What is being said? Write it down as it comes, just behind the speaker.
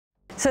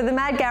So the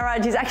Mad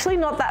Garage is actually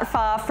not that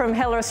far from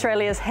Hella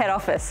Australia's head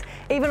office.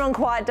 Even on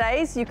quiet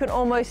days, you can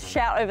almost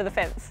shout over the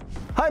fence.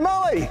 Hey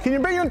Molly, can you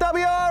bring your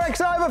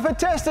WRX over for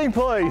testing,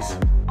 please?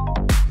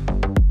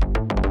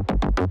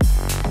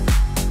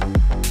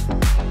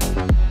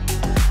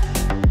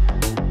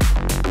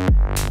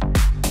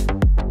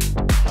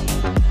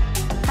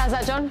 How's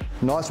that, John?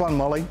 Nice one,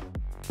 Molly.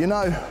 You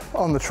know,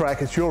 on the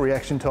track, it's your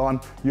reaction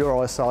time,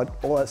 your eyesight,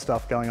 all that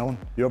stuff going on.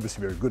 You're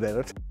obviously very good at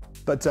it.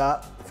 But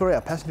for our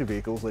passenger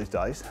vehicles these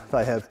days,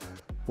 they have,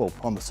 well,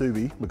 on the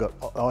Subi, we've got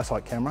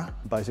eyesight camera,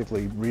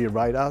 basically rear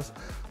radars.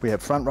 We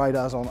have front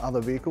radars on other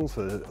vehicles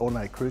for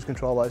automatic cruise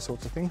control, those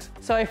sorts of things.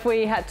 So if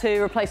we had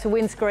to replace a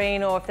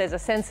windscreen or if there's a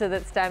sensor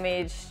that's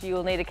damaged,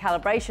 you'll need a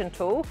calibration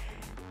tool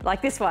like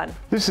this one.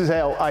 This is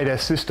our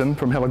ADAS system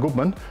from Hella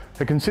Goodman.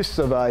 It consists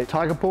of a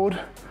target board,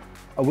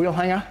 a wheel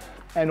hanger,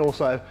 and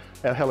also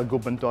our Hella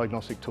Goodman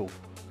diagnostic tool.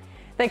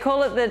 They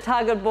call it the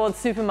target board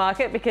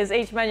supermarket because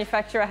each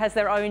manufacturer has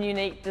their own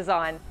unique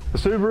design. The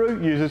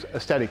Subaru uses a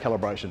static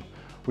calibration.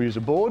 We use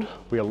a board,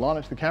 we align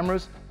it to the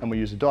cameras, and we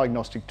use a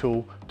diagnostic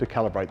tool to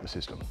calibrate the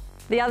system.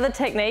 The other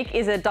technique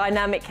is a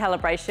dynamic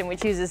calibration,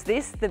 which uses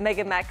this, the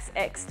Megamax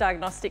X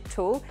diagnostic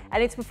tool,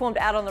 and it's performed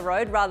out on the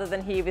road rather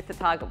than here with the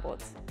target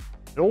boards.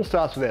 It all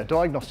starts with our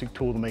diagnostic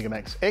tool, the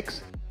Megamax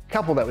X.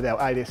 Couple that with our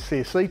ADAS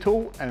CSC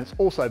tool, and it's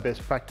also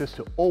best practice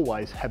to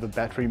always have a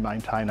battery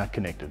maintainer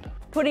connected.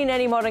 Putting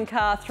any modern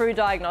car through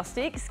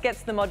diagnostics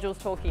gets the modules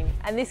talking,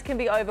 and this can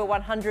be over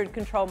 100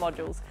 control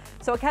modules,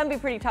 so it can be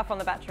pretty tough on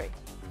the battery.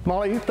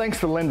 Molly, thanks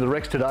for the lend of the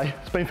Rex today.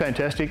 It's been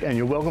fantastic, and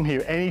you're welcome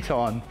here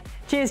anytime.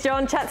 Cheers,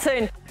 John. Chat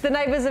soon. The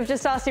neighbours have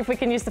just asked if we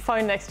can use the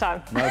phone next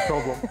time. No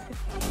problem.